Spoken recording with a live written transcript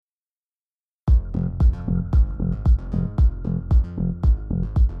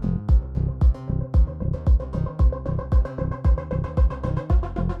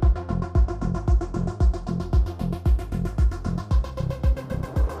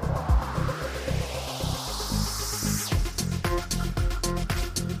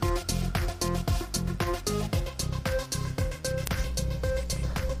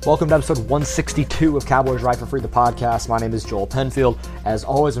Welcome to episode 162 of Cowboys Right for Free, the podcast. My name is Joel Penfield. As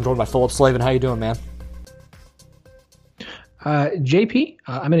always, I'm joined by Philip Slavin. How you doing, man? JP,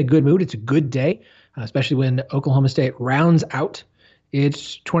 I'm in a good mood. It's a good day, especially when Oklahoma State rounds out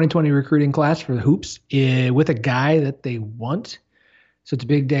its 2020 recruiting class for the Hoops with a guy that they want. So it's a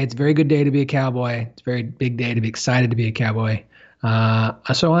big day. It's a very good day to be a Cowboy. It's a very big day to be excited to be a Cowboy.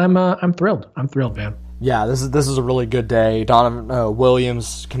 So I'm thrilled. I'm thrilled, man. Yeah, this is a really good day. Donovan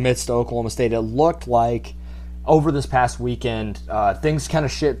Williams commits to Oklahoma State. It looked like over this past weekend, plans kind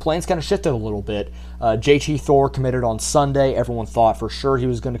of shifted a little bit. JT Thor committed on Sunday. Everyone thought for sure he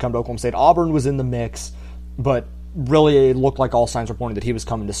was going to come to Oklahoma State. Auburn was in the mix, but really it looked like all signs were pointing that he was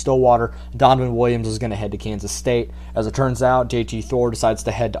coming to Stillwater. Donovan Williams was going to head to Kansas State. As it turns out, JT Thor decides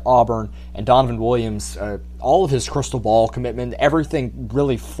to head to Auburn, and Donovan Williams, all of his crystal ball commitment, everything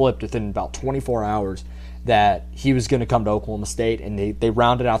really flipped within about 24 hours that he was going to come to Oklahoma State, and they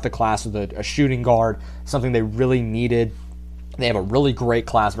rounded out the class with a shooting guard, something they really needed. They have a really great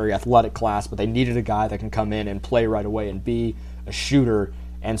class, very athletic class, but they needed a guy that can come in and play right away and be a shooter,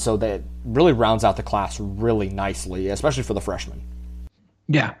 and so that really rounds out the class really nicely, especially for the freshmen.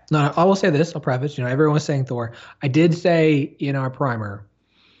 Yeah. No, I will say this. I'll preface, everyone was saying Thor. I did say in our primer,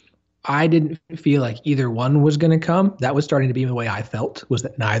 I didn't feel like either one was going to come. That was starting to be the way I felt, was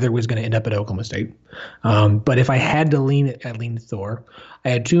that neither was going to end up at Oklahoma State. But if I had to lean, I'd lean Thor. I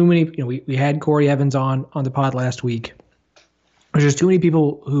had too many, we had Corey Evans on the pod last week. There's just too many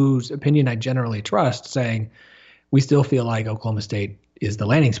people whose opinion I generally trust saying we still feel like Oklahoma State is the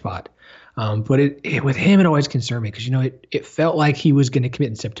landing spot. But with him, it always concerned me because, it felt like he was going to commit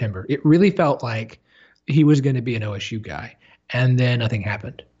in September. It really felt like he was going to be an OSU guy. And then nothing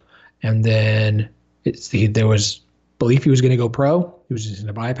happened. And then there was belief he was going to go pro. He was just going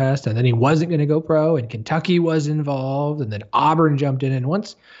to bypass. And then he wasn't going to go pro. And Kentucky was involved. And then Auburn jumped in. And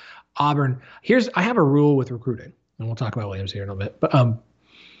once Auburn, I have a rule with recruiting. And we'll talk about Williams here in a little bit. But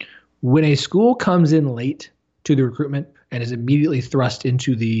when a school comes in late to the recruitment and is immediately thrust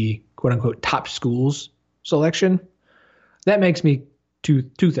into the quote-unquote top schools selection, that makes me two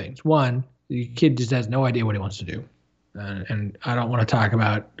things. One, the kid just has no idea what he wants to do. And I don't want to talk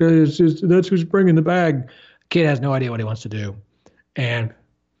about that's who's bringing the bag. Kid has no idea what he wants to do. And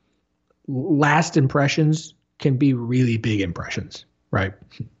last impressions can be really big impressions, right?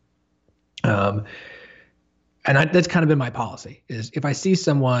 And that's kind of been my policy, is if I see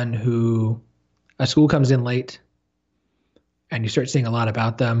someone a school comes in late and you start seeing a lot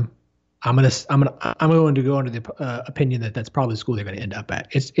about them, I'm going to go under the opinion that that's probably the school they're going to end up at.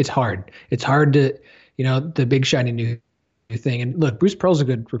 It's hard. It's hard to, the big shiny new thing. And look, Bruce Pearl's a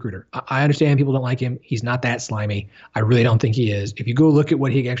good recruiter. I understand people don't like him. He's not that slimy. I really don't think he is. If you go look at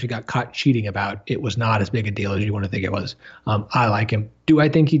what he actually got caught cheating about, it was not as big a deal as you want to think it was. I like him. Do I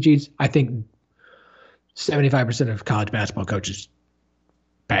think he cheats? I think 75% of college basketball coaches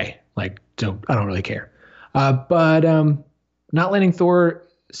pay. So I don't really care. But not letting Thor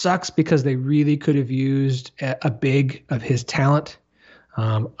sucks because they really could have used a big of his talent,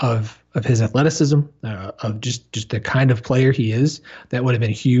 of his athleticism, of just the kind of player he is. That would have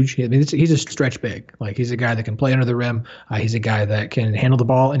been huge. I mean, he's a stretch big. He's a guy that can play under the rim. He's a guy that can handle the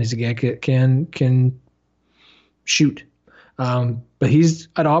ball, and he's a guy that can shoot. But he's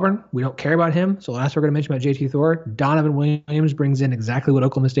at Auburn. We don't care about him. So last we're going to mention about JT Thor. Donovan Williams brings in exactly what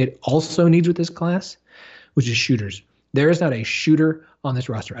Oklahoma State also needs with this class, which is shooters. There is not a shooter on this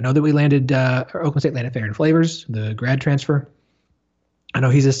roster. I know that Oklahoma State landed Farron Flavors, the grad transfer. I know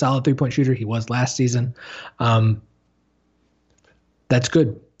he's a solid three-point shooter. He was last season. That's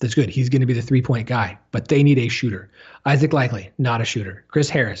good. That's good. He's going to be the three-point guy, but they need a shooter. Isaac Likely, not a shooter. Chris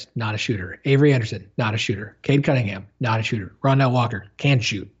Harris, not a shooter. Avery Anderson, not a shooter. Cade Cunningham, not a shooter. Rondell Walker, can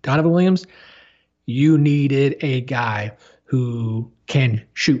shoot. Donovan Williams, you needed a guy who can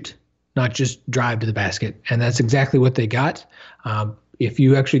shoot, not just drive to the basket. And that's exactly what they got. If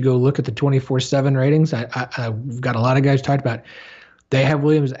you actually go look at the 24/7 ratings, I've got a lot of guys talked about, they have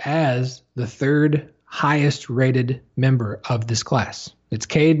Williams as the third highest rated member of this class. It's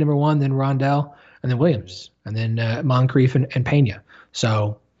Cade, number one, then Rondell, and then Williams, and then Moncrief and Pena.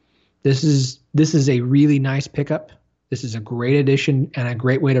 So this is a really nice pickup. This is a great addition and a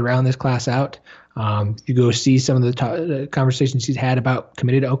great way to round this class out. You go see some of the conversations he's had about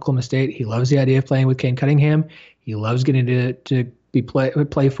committed to Oklahoma State. He loves the idea of playing with Cade Cunningham. He loves getting to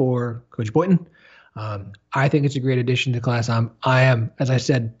play for Coach Boynton. I think it's a great addition to the class. I am, as I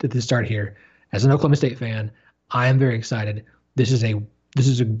said at the start here, as an Oklahoma State fan, I am very excited. This is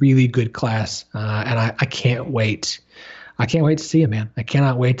a really good class, and I can't wait. I can't wait to see it, man. I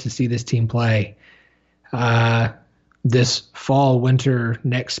cannot wait to see this team play. this fall, winter,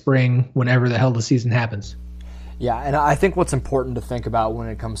 next spring, whenever the hell the season happens. Yeah, and I think what's important to think about when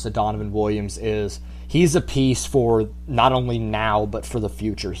it comes to Donovan Williams is he's a piece for not only now, but for the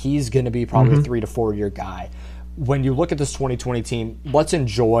future. He's going to be probably a 3 to 4 year guy. When you look at this 2020 team, let's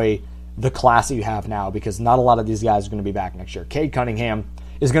enjoy the class that you have now, because not a lot of these guys are going to be back next year. Cade Cunningham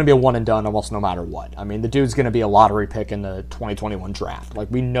is going to be a one and done almost no matter what. I mean, the dude's going to be a lottery pick in the 2021 draft. Like,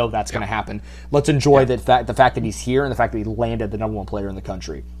 we know that's going to happen. Let's enjoy the fact that he's here and the fact that he landed the number one player in the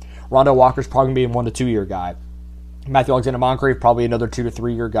country. Rondell Walker's probably going to be a 1 to 2 year guy. Matthew Alexander-Moncrief, probably another 2 to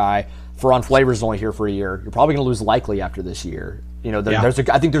 3 year guy. Ferron Flavor's only here for a year. You're probably going to lose Likely after this year. You know,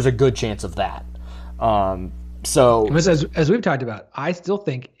 I think there's a good chance of that. So as we've talked about, I still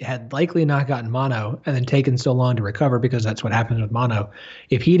think had Likely not gotten mono and then taken so long to recover, because that's what happens with mono,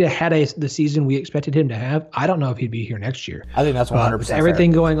 if he'd had the season we expected him to have, I don't know if he'd be here next year. I think that's 100% fair.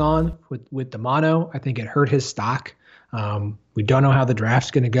 Everything going on with the mono, I think it hurt his stock. We don't know how the draft's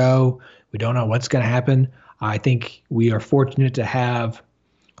going to go. We don't know what's going to happen. I think we are fortunate to have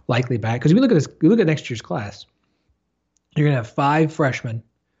Likely back, because if we look at next year's class, you're going to have 5 freshmen,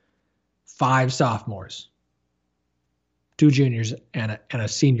 5 sophomores, 2 juniors, and a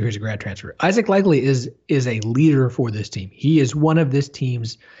senior who's a grad transfer. Isaac Likely is a leader for this team. He is one of this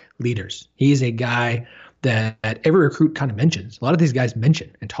team's leaders. He's a guy that every recruit kind of mentions. A lot of these guys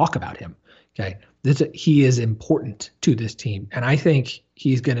mention and talk about him. Okay, he is important to this team, and I think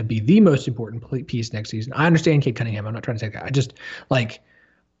he's going to be the most important piece next season. I understand Cade Cunningham. I'm not trying to say that.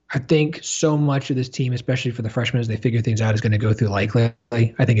 I think so much of this team, especially for the freshmen as they figure things out, is going to go through Likely.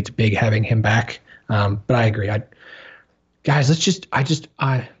 I think it's big having him back. But I agree. Guys,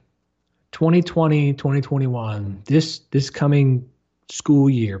 2020, 2021, this coming school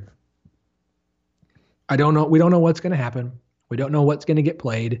year, I don't know. We don't know what's going to happen. We don't know what's going to get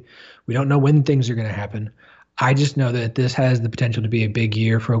played. We don't know when things are going to happen. I just know that this has the potential to be a big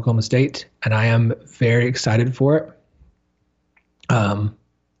year for Oklahoma State, and I am very excited for it. I'm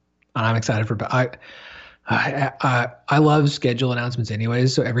excited for I love schedule announcements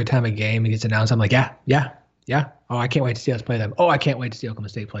anyways, so every time a game gets announced, I'm like, yeah. Oh, I can't wait to see us play them. Oh, I can't wait to see Oklahoma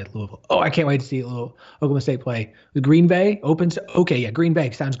State play Louisville. Oh, I can't wait to see Oklahoma State play with Green Bay. Okay, yeah, Green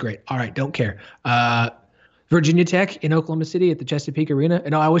Bay sounds great. All right, don't care. Virginia Tech in Oklahoma City at the Chesapeake Arena.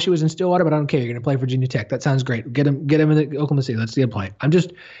 And I wish it was in Stillwater, but I don't care. You're going to play Virginia Tech. That sounds great. Get them in Oklahoma City. Let's see them play.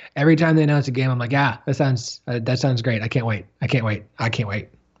 Every time they announce a game, I'm like, that sounds great. I can't wait.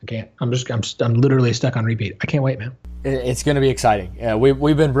 I'm literally stuck on repeat. I can't wait, man. It's going to be exciting.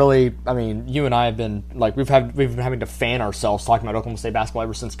 We've been really, I mean, you and I have been like, we've been having to fan ourselves talking about Oklahoma State basketball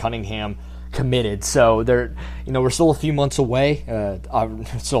ever since Cunningham committed. So we're still a few months away.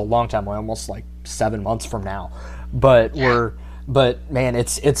 It's still a long time away, almost like 7 months from now. But man,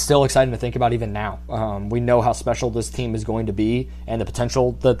 it's still exciting to think about even now. We know how special this team is going to be and the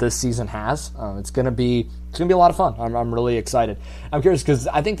potential that this season has. It's going to be a lot of fun. I'm really excited. I'm curious because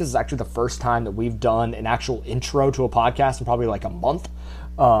I think this is actually the first time that we've done an actual intro to a podcast in probably like a month.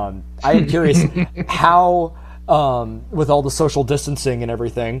 I am curious how, with all the social distancing and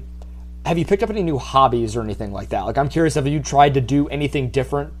everything, have you picked up any new hobbies or anything like that? Like, I'm curious, have you tried to do anything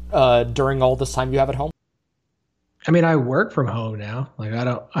different during all this time you have at home? I mean, I work from home now. Like,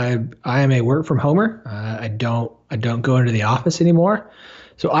 I am a work from homer. I don't go into the office anymore.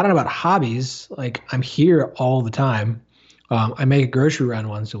 So I don't know about hobbies. Like, I'm here all the time. I make a grocery run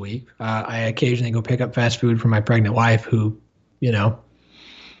once a week. I occasionally go pick up fast food for my pregnant wife who,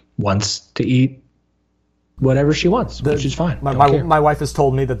 wants to eat whatever she wants, which is fine. My wife has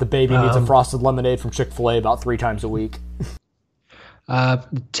told me that the baby needs a frosted lemonade from Chick-fil-A about 3 times a week.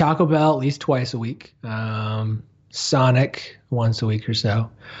 Taco Bell at least twice a week. Sonic once a week or so.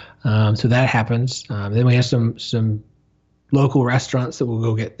 So that happens. Then we have some local restaurants that we'll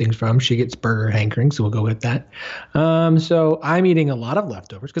go get things from. She gets burger hankering, so we'll go with that. So I'm eating a lot of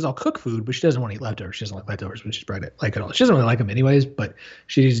leftovers because I'll cook food, but she doesn't want to eat leftovers. She doesn't like leftovers when she's pregnant, like at all. She doesn't really like them anyways, but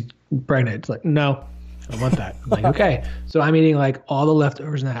she's pregnant. It's like, no, I don't want that. I'm like, okay. So I'm eating like all the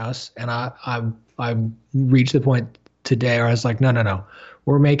leftovers in the house, and I reached the point today where I was like, no.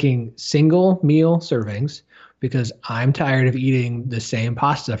 We're making single meal servings because I'm tired of eating the same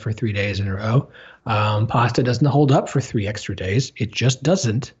pasta for 3 days in a row. Pasta doesn't hold up for 3 extra days. It just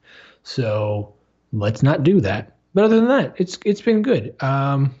doesn't. So let's not do that. But other than that, it's been good.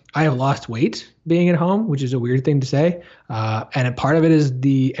 I have lost weight being at home, which is a weird thing to say. And a part of it is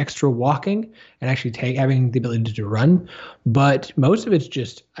the extra walking and actually having the ability to run. But most of it's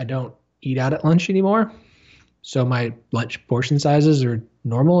just I don't eat out at lunch anymore. So my lunch portion sizes are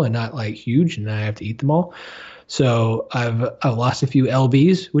normal and not like huge, and I have to eat them all. So I've lost a few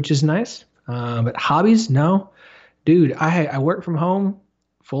lbs, which is nice. But hobbies, no. dude, I work from home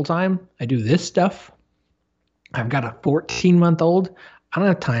full time. I do this stuff. I've got a 14-month-old. I don't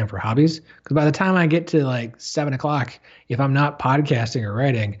have time for hobbies because by the time I get to like 7 o'clock, if I'm not podcasting or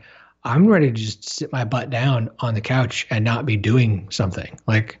writing, I'm ready to just sit my butt down on the couch and not be doing something.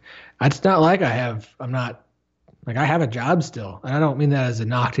 Like, it's not like I have a job still. And I don't mean that as a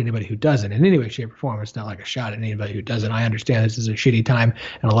knock to anybody who doesn't in any way, shape, or form. It's not like a shot at anybody who doesn't. I understand this is a shitty time,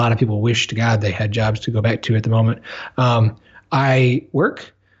 and a lot of people wish to God they had jobs to go back to at the moment. I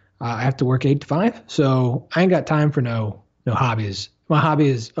work. I have to work 8 to 5, so I ain't got time for no hobbies. My hobby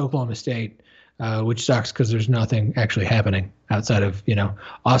is Oklahoma State, which sucks because there's nothing actually happening outside of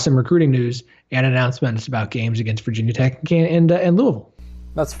awesome recruiting news and announcements about games against Virginia Tech and Louisville.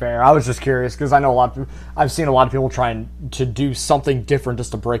 That's fair. I was just curious because I know I've seen a lot of people trying to do something different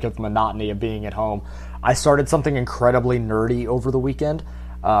just to break up the monotony of being at home. I started something incredibly nerdy over the weekend.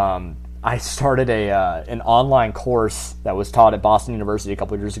 I started an online course that was taught at Boston University a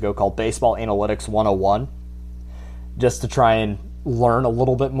couple of years ago called Baseball Analytics 101, just to try and learn a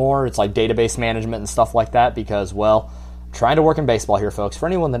little bit more. It's like database management and stuff like that because, well, trying to work in baseball here, folks. For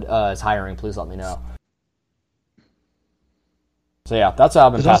anyone that is hiring, please let me know. So yeah, that's how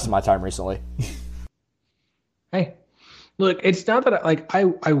I've been passing my time recently. Hey, look, it's not that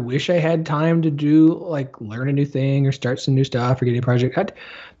I wish I had time to do learn a new thing or start some new stuff or get a project.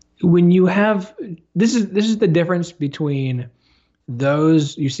 When you have this is the difference between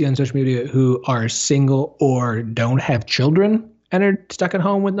those you see on social media who are single or don't have children and are stuck at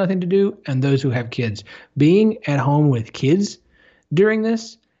home with nothing to do, and those who have kids. Being at home with kids during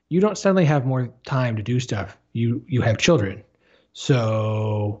this, you don't suddenly have more time to do stuff. You have children.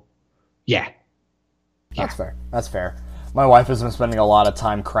 So, yeah. That's fair. That's fair. My wife has been spending a lot of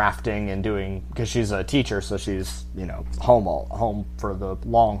time crafting and doing, because she's a teacher, so she's, home for the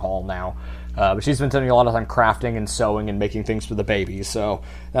long haul now. But she's been spending a lot of time crafting and sewing and making things for the babies, so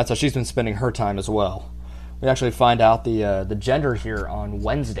that's how she's been spending her time as well. We actually find out the gender here on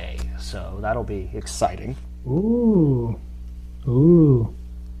Wednesday, so that'll be exciting. Ooh.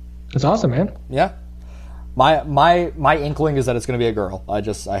 That's awesome, man. Yeah. My inkling is that it's going to be a girl. I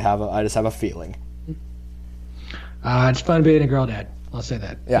just have a feeling. It's fun being a girl dad. I'll say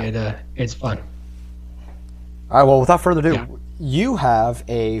that. Yeah. It's fun. All right. Well, without further ado, you have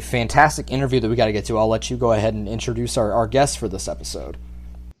a fantastic interview that we got to get to. I'll let you go ahead and introduce our guests for this episode.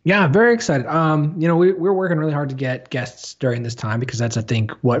 Yeah, very excited. We're working really hard to get guests during this time because that's, I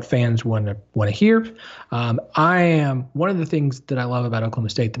think, what fans want to hear. One of the things that I love about Oklahoma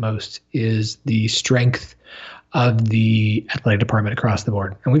State the most is the strength of the athletic department across the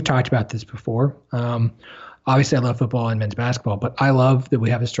board. And we've talked about this before. Obviously, I love football and men's basketball, but I love that we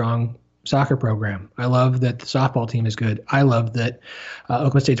have a strong soccer program. I love that the softball team is good. I love that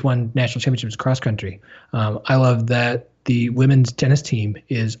Oklahoma State's won national championships cross country. I love that the women's tennis team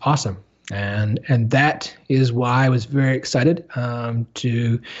is awesome. And that is why I was very excited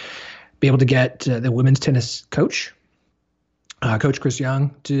to be able to get the women's tennis coach, Coach Chris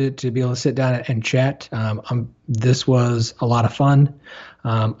Young, to be able to sit down and chat. This was a lot of fun.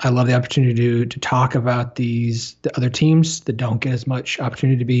 I love the opportunity to talk about the other teams that don't get as much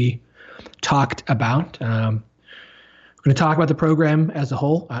opportunity to be talked about. We're going to talk about the program as a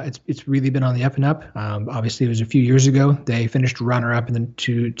whole. It's really been on the up and up. Obviously, it was a few years ago. They finished runner-up and then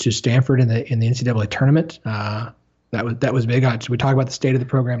to Stanford in the NCAA tournament. That was big. So we talk about the state of the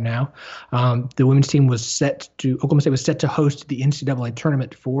program now. The women's team Oklahoma State was set to host the NCAA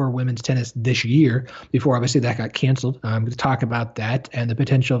tournament for women's tennis this year. Before obviously that got canceled. I'm going to talk about that and the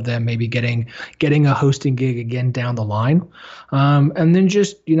potential of them maybe getting a hosting gig again down the line. And then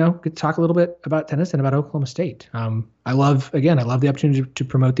just talk a little bit about tennis and about Oklahoma State. I love the opportunity to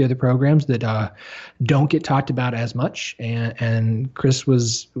promote the other programs that don't get talked about as much. And Chris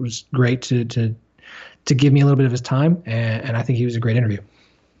was great to give me a little bit of his time, and I think he was a great interview.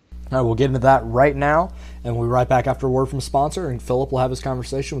 All right, we'll get into that right now, and we'll be right back after a word from sponsor, and Philip will have his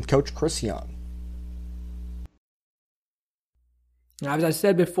conversation with Coach Chris Young. Now, as I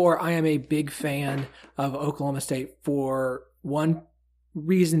said before, I am a big fan of Oklahoma State for one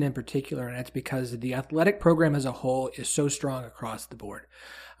reason in particular, and that's because the athletic program as a whole is so strong across the board.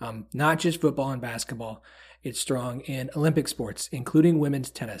 Not just football and basketball. It's strong in Olympic sports, including women's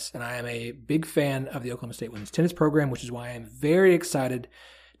tennis. And I am a big fan of the Oklahoma State women's tennis program, which is why I'm very excited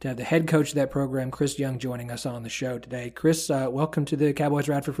to have the head coach of that program, Chris Young, joining us on the show today. Chris, welcome to the Cowboys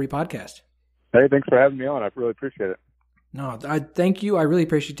Ride for Free podcast. Hey, thanks for having me on. I really appreciate it. No, I thank you. I really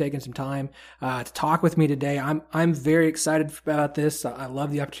appreciate you taking some time to talk with me today. I'm very excited about this. I love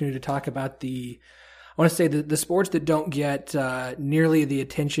the opportunity to talk about the want to say the sports that don't get nearly the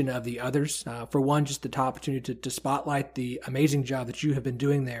attention of the others. For one, just the opportunity to spotlight the amazing job that you have been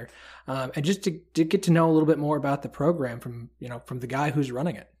doing there, and just to get to know a little bit more about the program from the guy who's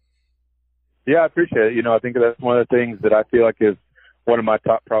running it. Yeah, I appreciate it. I think that's one of the things that I feel like is one of my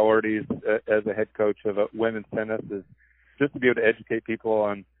top priorities as a head coach of women's tennis is just to be able to educate people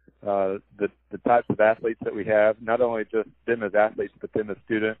on the types of athletes that we have, not only just them as athletes, but them as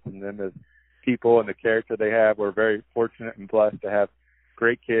students and them as people and the character they have. We're very fortunate and blessed to have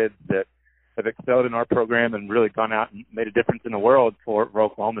great kids that have excelled in our program and really gone out and made a difference in the world for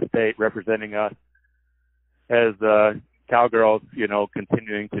Oklahoma State, representing us as Cowgirls,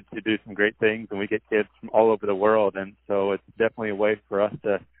 continuing to do some great things. And we get kids from all over the world. And so it's definitely a way for us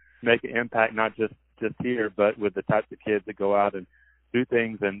to make an impact, not just here, but with the types of kids that go out and do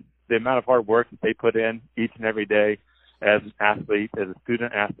things and the amount of hard work that they put in each and every day as an athlete, as a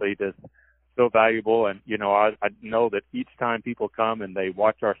student athlete is so valuable. And, I know that each time people come and they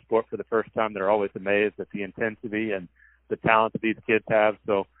watch our sport for the first time, they're always amazed at the intensity and the talent that these kids have.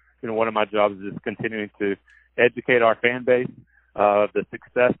 So, one of my jobs is continuing to educate our fan base of the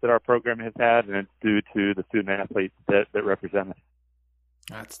success that our program has had, and it's due to the student athletes that represent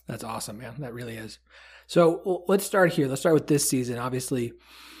us. That's awesome, man. That really is. So let's start here. Let's start with this season. Obviously,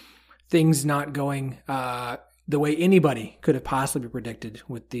 things not going the way anybody could have possibly predicted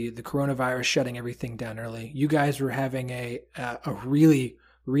with the coronavirus shutting everything down early. You guys were having a really,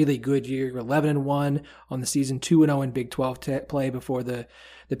 really good year. You're 11-1 on the season, 2-0 in Big 12 play before the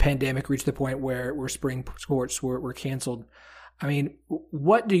pandemic reached the point where spring sports were canceled. I mean,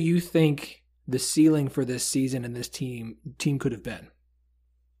 what do you think the ceiling for this season and this team could have been?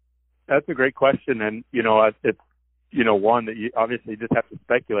 That's a great question. And, it's, one that you obviously just have to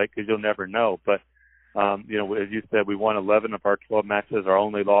speculate because you'll never know. But, as you said, we won 11 of our 12 matches. Our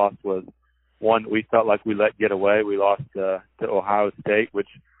only loss was one that we felt like we let get away. We lost to Ohio State, which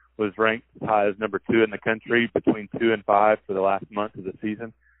was ranked as high as number 2 in the country, between 2 and 5 for the last month of the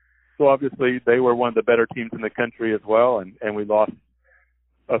season. So obviously they were one of the better teams in the country as well, and we lost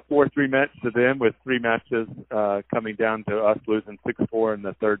a 4-3 match to them with 3 matches coming down to us losing 6-4 in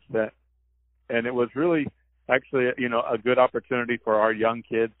the third set. And it was really actually, a good opportunity for our young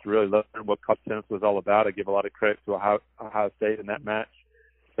kids to really learn what college tennis was all about. I give a lot of credit to Ohio State in that match.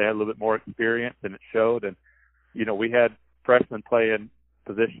 They had a little bit more experience, and it showed. And, we had freshmen playing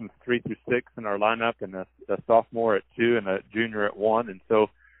positions 3 through 6 in our lineup, and a sophomore at 2 and a junior at 1. And so,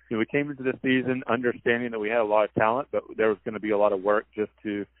 we came into the season understanding that we had a lot of talent, but there was going to be a lot of work just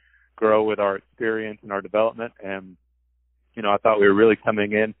to grow with our experience and our development. And, I thought we were really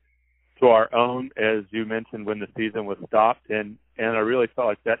coming in to our own, as you mentioned, when the season was stopped. And I really felt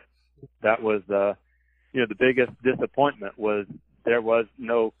like that was, the biggest disappointment was there was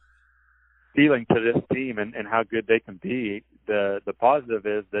no ceiling to this team and how good they can be. The positive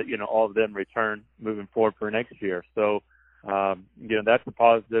is that, all of them return moving forward for next year. So, that's a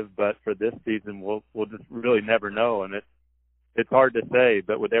positive, but for this season, we'll just really never know. And it's hard to say,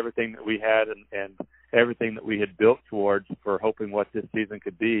 but with everything that we had and everything that we had built towards for hoping what this season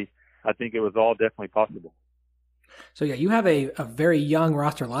could be, I think it was all definitely possible. So, yeah, you have a very young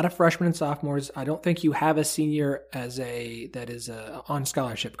roster, a lot of freshmen and sophomores. I don't think you have a senior that is on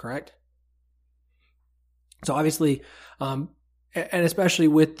scholarship, correct? So, obviously, and especially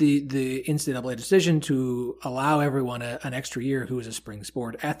with the NCAA decision to allow everyone an extra year who is a spring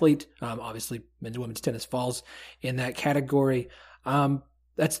sport athlete, obviously men's and women's tennis falls in that category.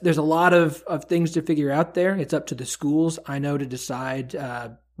 There's a lot of things to figure out there. It's up to the schools, I know, to decide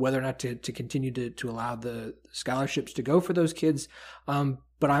whether or not to continue to allow the scholarships to go for those kids.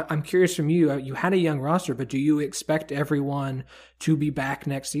 But I'm curious from you, you had a young roster, but do you expect everyone to be back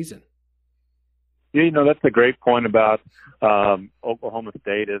next season? Yeah, that's a great point about Oklahoma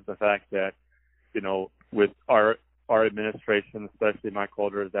State is the fact that, with our administration, especially Mike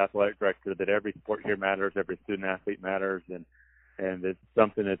Holder as athletic director, that every sport here matters, every student athlete matters, and it's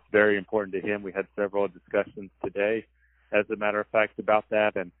something that's very important to him. We had several discussions today, as a matter of fact, about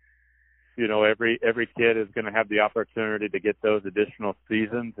that. And, every kid is going to have the opportunity to get those additional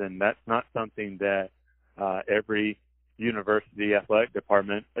seasons, and that's not something that every university athletic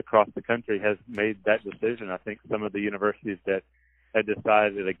department across the country has made that decision. I think some of the universities that had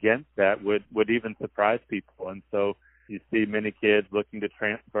decided against that would even surprise people. And so you see many kids looking to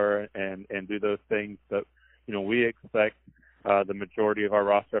transfer and do those things. But, we expect the majority of our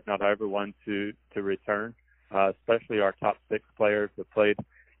roster, if not everyone, to return, especially our top 6 players that played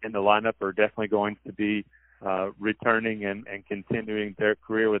in the lineup are definitely going to be returning and continuing their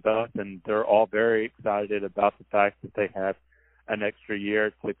career with us. And they're all very excited about the fact that they have an extra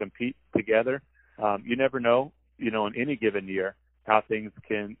year to compete together. you never know, in any given year how things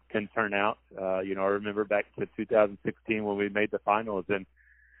can turn out. I remember back to 2016 when we made the finals, and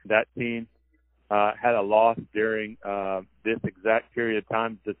that team had a loss during this exact period of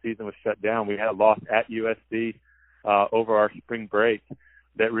time the season was shut down. We had a loss at USC over our spring break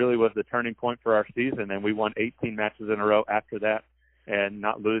that really was the turning point for our season, and we won 18 matches in a row after that and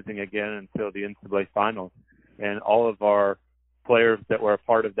not losing again until the NCAA finals. And all of our players that were a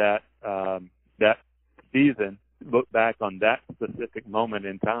part of that that season look back on that specific moment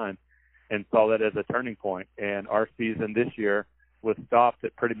in time and saw that as a turning point. And our season this year was stopped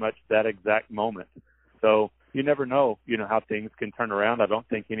at pretty much that exact moment. So you never know, how things can turn around. I don't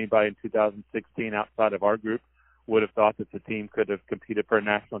think anybody in 2016 outside of our group would have thought that the team could have competed for a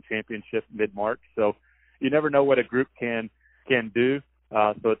national championship mid-March. So you never know what a group can do.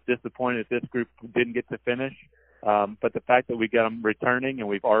 So it's disappointing that this group didn't get to finish. But the fact that we got them returning, and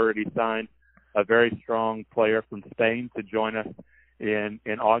we've already signed a very strong player from Spain to join us in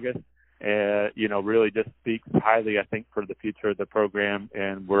August, really just speaks highly, I think, for the future of the program.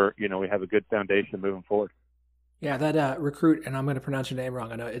 And we have a good foundation moving forward. Yeah, that recruit, and I'm going to pronounce your name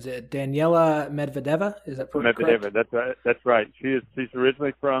wrong. I know. Is it Daniela Medvedeva? Is that correct? Medvedeva. That's right. That's right. She's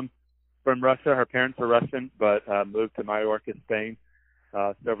originally from Russia. Her parents are Russian, but moved to Mallorca, Spain,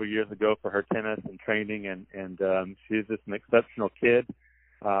 several years ago for her tennis and training, and she's just an exceptional kid.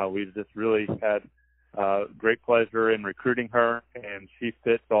 We've just really had great pleasure in recruiting her, and she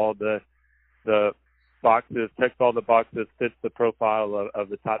fits all the boxes, checks all the boxes, fits the profile of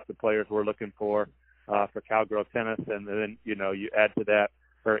the types of players we're looking for Cowgirl tennis. And then, you add to that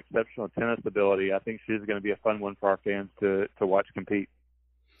her exceptional tennis ability. I think she's going to be a fun one for our fans to watch compete.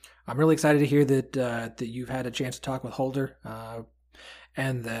 I'm really excited to hear that you've had a chance to talk with Holder,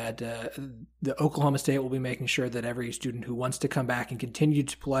 and that the Oklahoma State will be making sure that every student who wants to come back and continue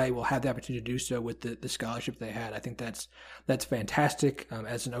to play will have the opportunity to do so with the scholarship they had. I think that's fantastic.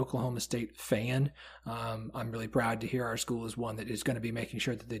 As an Oklahoma State fan, I'm really proud to hear our school is one that is going to be making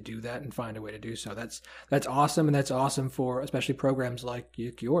sure that they do that and find a way to do so. That's awesome, and that's awesome for especially programs like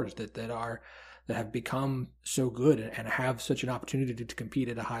yours that have become so good and have such an opportunity to compete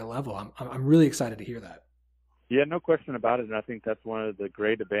at a high level. I'm really excited to hear that. Yeah, no question about it. And I think that's one of the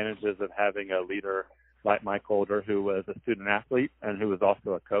great advantages of having a leader like Mike Holder, who was a student athlete and who was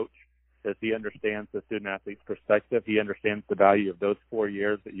also a coach, is he understands the student athlete's perspective. He understands the value of those 4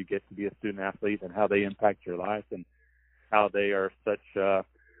 years that you get to be a student athlete and how they impact your life and how they are such,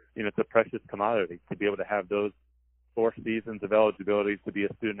 it's a precious commodity to be able to have those 4 seasons of eligibility to be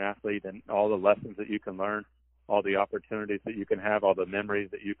a student athlete and all the lessons that you can learn, all the opportunities that you can have, all the memories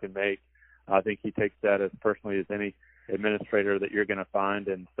that you can make. I think he takes that as personally as any administrator that you're going to find.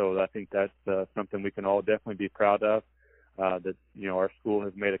 And so I think that's something we can all definitely be proud of, that, our school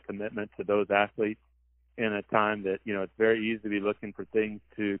has made a commitment to those athletes in a time that, it's very easy to be looking for things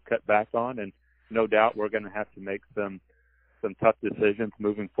to cut back on. And no doubt we're going to have to make some tough decisions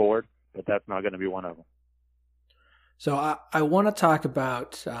moving forward, but that's not going to be one of them. So I want to talk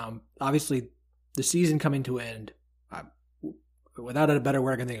about, obviously, the season coming to an end. Without a better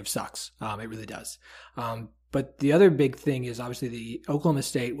word, I can think of sucks. It really does. But the other big thing is obviously the Oklahoma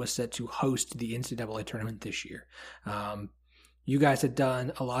State was set to host the NCAA tournament this year. You guys had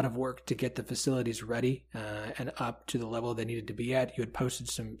done a lot of work to get the facilities ready and up to the level they needed to be at. You had posted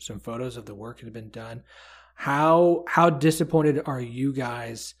some photos of the work that had been done. How disappointed are you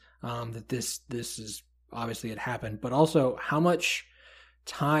guys that this is obviously had happened, but also how much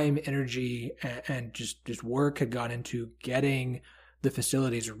time, energy, and just work had gone into getting the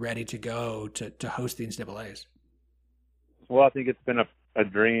facilities ready to go to host the NCAAs? Well, I think it's been a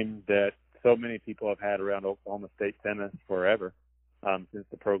dream that so many people have had around Oklahoma State tennis forever, since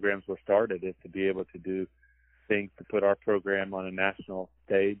the programs were started, is to be able to do things to put our program on a national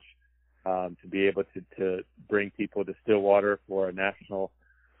stage, to be able to bring people to Stillwater for a national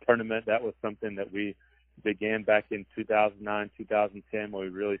tournament. That was something that we began back in 2009, 2010, when we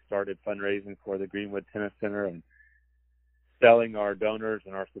really started fundraising for the Greenwood Tennis Center and selling our donors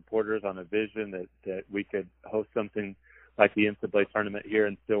and our supporters on a vision that we could host something like the NCAA tournament here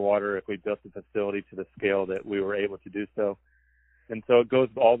in Stillwater if we built the facility to the scale that we were able to do so. And so it goes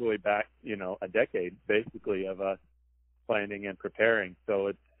all the way back, a decade basically of us planning and preparing.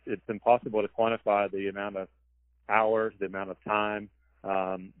 So it's impossible to quantify the amount of hours, the amount of time,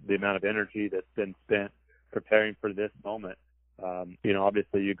 the amount of energy that's been spent preparing for this moment.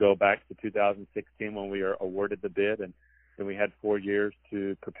 Obviously you go back to 2016 when we were awarded the bid, and we had 4 years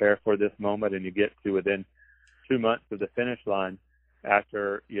to prepare for this moment, and you get to within 2 months of the finish line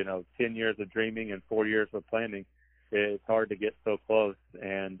after, 10 years of dreaming and 4 years of planning. It's hard to get so close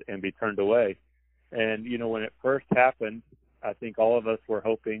and be turned away. And, when it first happened, I think all of us were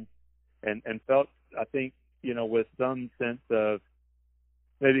hoping and felt, I think, with some sense of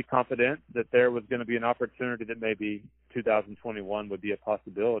maybe confidence that there was going to be an opportunity that maybe 2021 would be a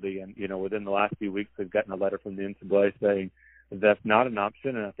possibility. And, within the last few weeks, we've gotten a letter from the NCAA saying that's not an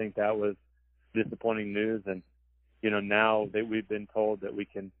option. And I think that was disappointing news. And, now that we've been told that we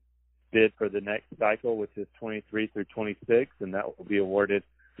can bid for the next cycle, which is 23 through 26, and that will be awarded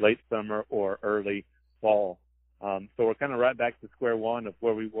late summer or early fall. So we're kind of right back to square one of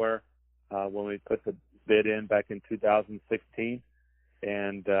where we were when we put the bid in back in 2016.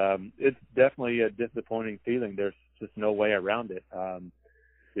 And it's definitely a disappointing feeling. There's just no way around it.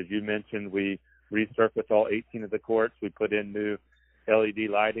 As you mentioned, we resurfaced all 18 of the courts. We put in new LED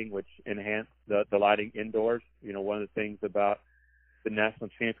lighting, which enhanced the lighting indoors. One of the things about the national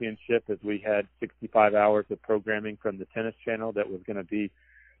championship is we had 65 hours of programming from the Tennis Channel that was going to be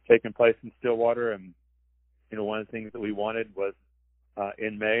taking place in Stillwater. And, one of the things that we wanted was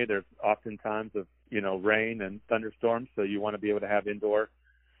in May, there's often times of, rain and thunderstorms. So you want to be able to have indoor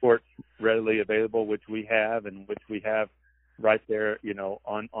courts readily available, which we have and which we have right there,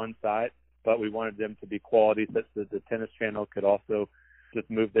 on site. But we wanted them to be quality such that the Tennis Channel could also just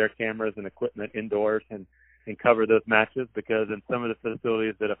move their cameras and equipment indoors and cover those matches, because in some of the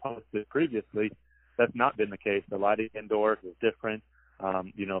facilities that have hosted previously, that's not been the case. The lighting indoors is different.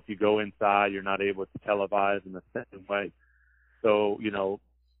 If you go inside, you're not able to televise in the same way. So,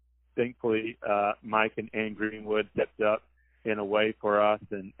 thankfully, Mike and Ann Greenwood stepped up in a way for us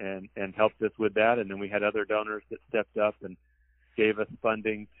and helped us with that. And then we had other donors that stepped up and gave us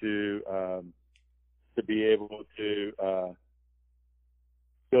funding to be able to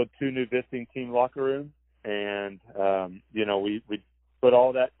build 2 new visiting team locker rooms. And, we put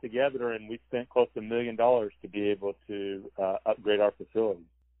all that together, and we spent close to $1 million to be able to upgrade our facilities.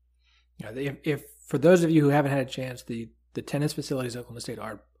 Yeah, if for those of you who haven't had a chance, the tennis facilities at Oklahoma State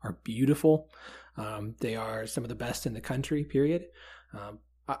are beautiful. They are some of the best in the country, period.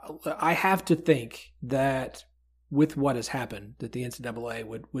 I have to think that with what has happened, that the NCAA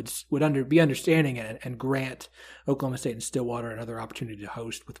would be understanding and grant Oklahoma State and Stillwater another opportunity to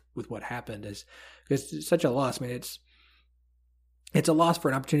host with what happened, because it's such a loss. I mean, it's a loss for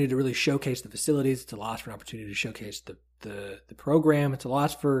an opportunity to really showcase the facilities. It's a loss for an opportunity to showcase the program. It's a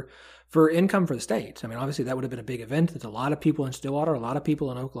loss for income for the state. I mean, obviously that would have been a big event. There's a lot of people in Stillwater, a lot of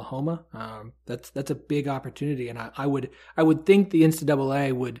people in Oklahoma. That's a big opportunity, and I would think the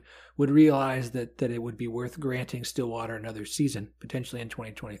NCAA would realize that it would be worth granting Stillwater another season, potentially in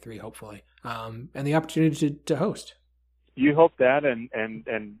 2023, hopefully, and the opportunity to host. You hope that,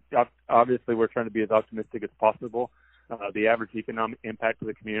 and obviously we're trying to be as optimistic as possible. The average economic impact to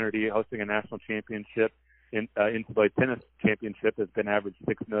the community hosting a national championship, NCAA tennis championship, has been average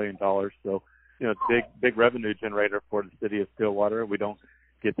 $6 million. So, it's big revenue generator for the city of Stillwater. We don't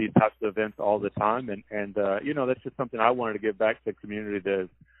get these types of events all the time. And that's just something I wanted to give back to the community that has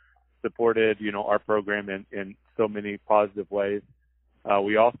supported, our program in so many positive ways.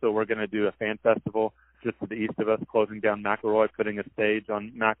 We also were going to do a fan festival just to the east of us, closing down McElroy, putting a stage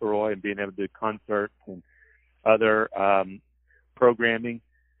on McElroy and being able to do concerts and other programming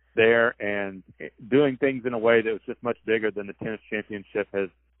there, and doing things in a way that was just much bigger than the tennis championship has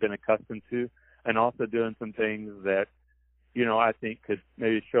been accustomed to, and also doing some things that, I think could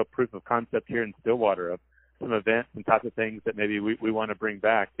maybe show proof of concept here in Stillwater of some events and types of things that maybe we want to bring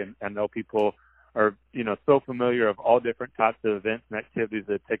back. And I know people are, so familiar of all different types of events and activities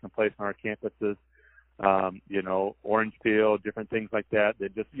that have taken place on our campuses, orange peel, different things like that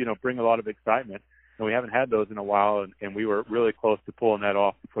just, bring a lot of excitement. And we haven't had those in a while, and we were really close to pulling that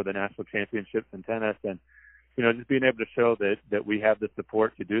off for the national championships in tennis. And, just being able to show that we have the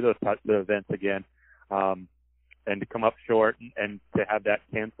support to do those types of events again, and to come up short and to have that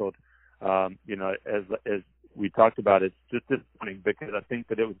canceled, as we talked about, it's just disappointing, because I think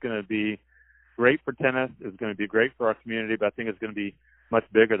that it was going to be great for tennis. It was going to be great for our community, but I think it's going to be much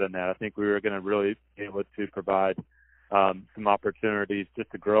bigger than that. I think we were going to really be able to provide some opportunities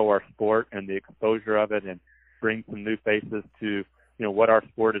just to grow our sport and the exposure of it, and bring some new faces to, what our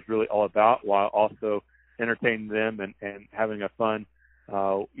sport is really all about, while also entertaining them and having a fun,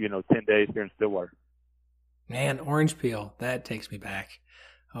 10 days here in Stillwater. Man, orange peel, that takes me back.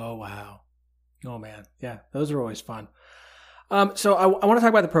 Oh, wow. Oh, man. Yeah, those are always fun. So I want to talk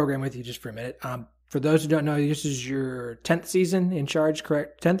about the program with you just for a minute. For those who don't know, this is your 10th season in charge,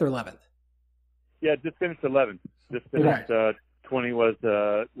 correct? 10th or 11th? Yeah, just finished 11th. Just finished 20 was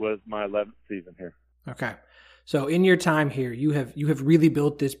my 11th season here. Okay. So in your time here, you have really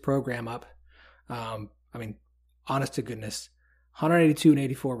built this program up. Honest to goodness,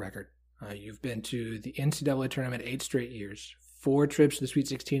 182-84 record. You've been to the NCAA tournament 8 straight years, 4 trips to the Sweet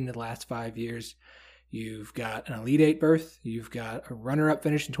 16 in the last 5 years. You've got an Elite 8 berth. You've got a runner-up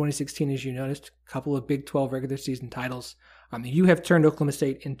finish in 2016, as you noticed, a couple of Big 12 regular season titles. You have turned Oklahoma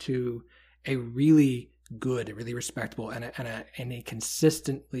State into a really good, a really respectable, and a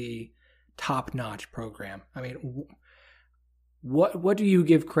consistently top-notch program. I mean, what do you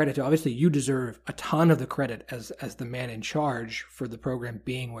give credit to? Obviously, you deserve a ton of the credit as the man in charge for the program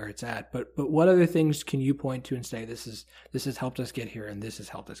being where it's at. But what other things can you point to and say this has helped us get here, and this has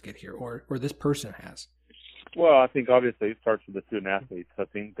helped us get here, or this person has? Well, I think obviously it starts with the student athletes. I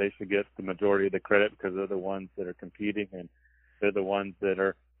think they should get the majority of the credit because they're the ones that are competing, and they're the ones that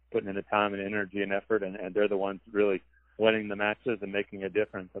are putting in the time and energy and effort, and they're the ones really winning the matches and making a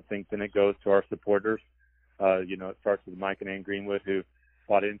difference. I think then it goes to our supporters. It starts with Mike and Ann Greenwood, who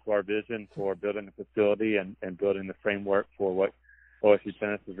bought into our vision for building a facility and building the framework for what OSU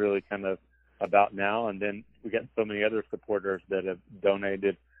tennis is really kind of about now. And then we got so many other supporters that have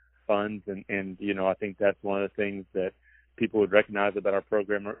donated funds. And I think that's one of the things that people would recognize about our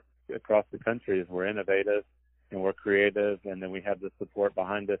program across the country is we're innovative and we're creative. And then we have the support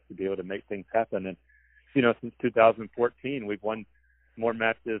behind us to be able to make things happen. And, since 2014, we've won more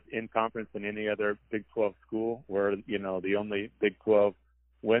matches in conference than any other Big 12 school. We're, the only Big 12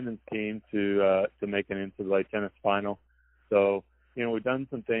 women's team to make an NCAA tennis final. So, we've done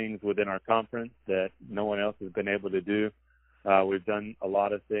some things within our conference that no one else has been able to do. We've done a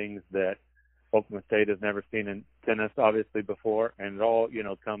lot of things that Oklahoma State has never seen in tennis, obviously, before. And it all,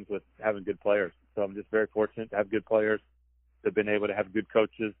 comes with having good players. So I'm just very fortunate to have good players, that have been able to have good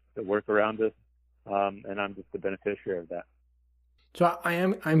coaches that work around us. And I'm just the beneficiary of that. So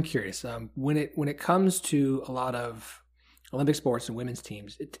I'm curious. When it comes to a lot of Olympic sports and women's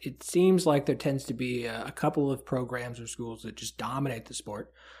teams, it seems like there tends to be a couple of programs or schools that just dominate the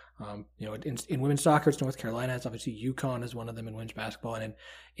sport. In women's soccer, it's North Carolina. It's obviously UConn is one of them in women's basketball, and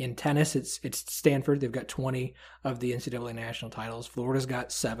in tennis, it's Stanford. They've got 20 of the NCAA national titles. Florida's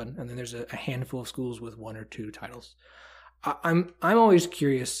got 7, and then there's a handful of schools with 1 or 2 titles. I'm always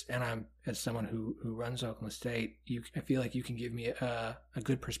curious, and I'm as someone who runs Oklahoma State, I feel like you can give me a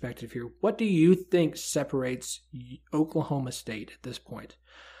good perspective here. What do you think separates Oklahoma State at this point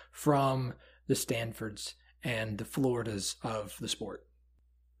from the Stanfords and the Floridas of the sport?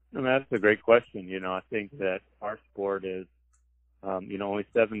 That's a great question. I think that our sport is, only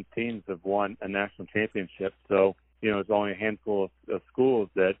 7 teams have won a national championship. So, there's only a handful of schools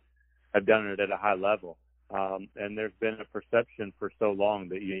that have done it at a high level. And there's been a perception for so long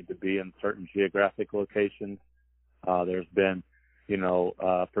that you need to be in certain geographic locations. There's been,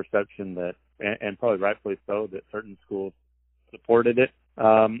 perception that, and probably rightfully so, that certain schools supported it,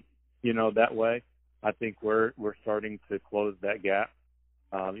 that way. I think we're starting to close that gap.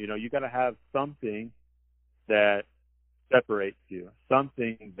 You got to have something that separates you,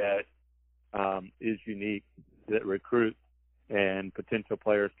 something that is unique, that recruits and potential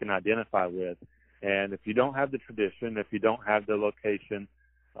players can identify with. And if you don't have the tradition, if you don't have the location,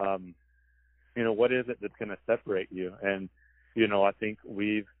 what is it that's going to separate you? And, I think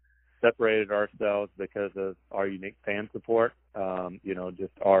we've separated ourselves because of our unique fan support,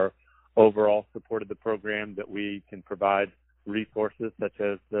 just our overall support of the program, that we can provide resources such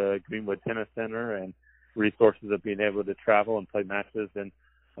as the Greenwood Tennis Center and resources of being able to travel and play matches in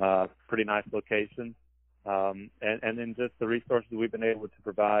pretty nice locations. And then just the resources we've been able to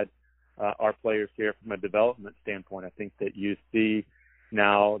provide our players here from a development standpoint. I think that you see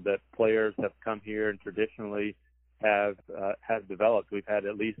now that players have come here and traditionally have developed. We've had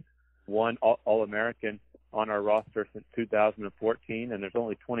at least one All-American on our roster since 2014, and there's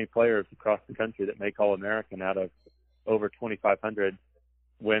only 20 players across the country that make All-American out of over 2,500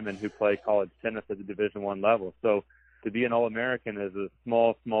 women who play college tennis at the Division I level. So to be an All-American is a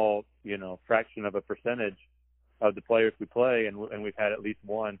small, fraction of a percentage of the players who play, and we've had at least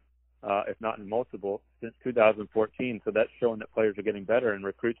one, if not in multiple, since 2014. So that's showing that players are getting better, and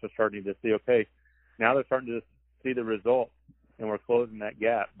recruits are starting to see, okay, now they're starting to see the results, and we're closing that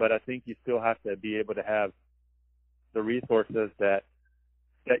gap. But I think you still have to be able to have the resources that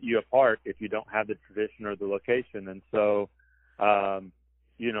set you apart if you don't have the tradition or the location. And so,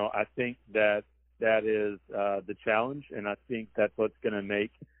 I think that is the challenge, and I think that's what's going to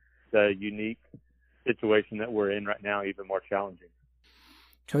make the unique situation that we're in right now even more challenging.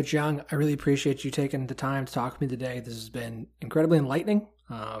 Coach Young, I really appreciate you taking the time to talk to me today. This has been incredibly enlightening.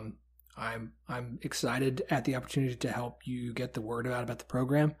 I'm excited at the opportunity to help you get the word out about the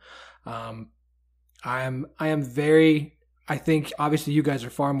program. I am very I think obviously you guys are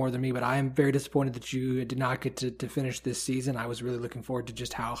far more than me, but I am very disappointed that you did not get to finish this season. I was really looking forward to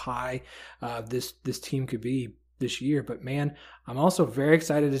just how high this team could be this year. But man, I'm also very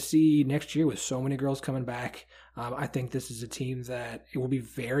excited to see next year with so many girls coming back. I think this is a team that it will be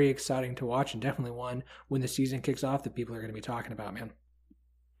very exciting to watch, and definitely one when the season kicks off that people are going to be talking about, man.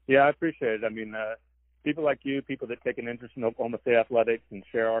 Yeah, I appreciate it. I mean, people like you, people that take an interest in Oklahoma State athletics and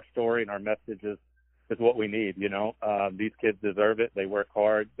share our story and our messages is what we need. These kids deserve it. They work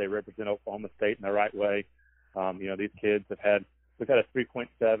hard. They represent Oklahoma State in the right way. These kids we've had a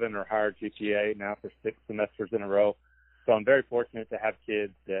 3.7 or higher GPA now for 6 semesters in a row. So I'm very fortunate to have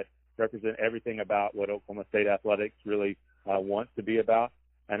kids that represent everything about what Oklahoma State athletics really wants to be about.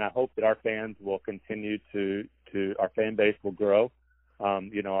 And I hope that our fans will continue our fan base will grow.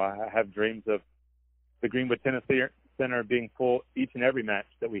 I have dreams of the Greenwood Tennis Center being full each and every match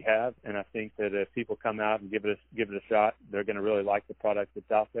that we have, and I think that if people come out and give it a shot, they're going to really like the product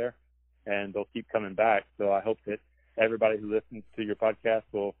that's out there, and they'll keep coming back. So I hope that everybody who listens to your podcast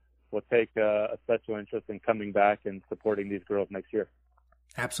will take a special interest in coming back and supporting these girls next year.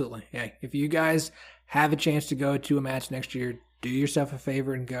 Absolutely. Yeah. If you guys have a chance to go to a match next year, do yourself a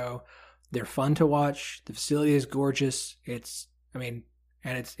favor and go. They're fun to watch. The facility is gorgeous. It's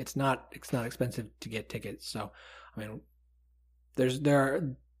not expensive to get tickets. So,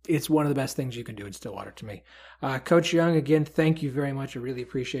 it's one of the best things you can do in Stillwater to me. Coach Young, again, thank you very much. I really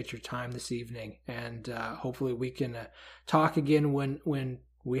appreciate your time this evening, and hopefully we can talk again when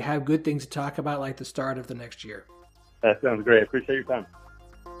we have good things to talk about, like the start of the next year. That sounds great. I appreciate your time.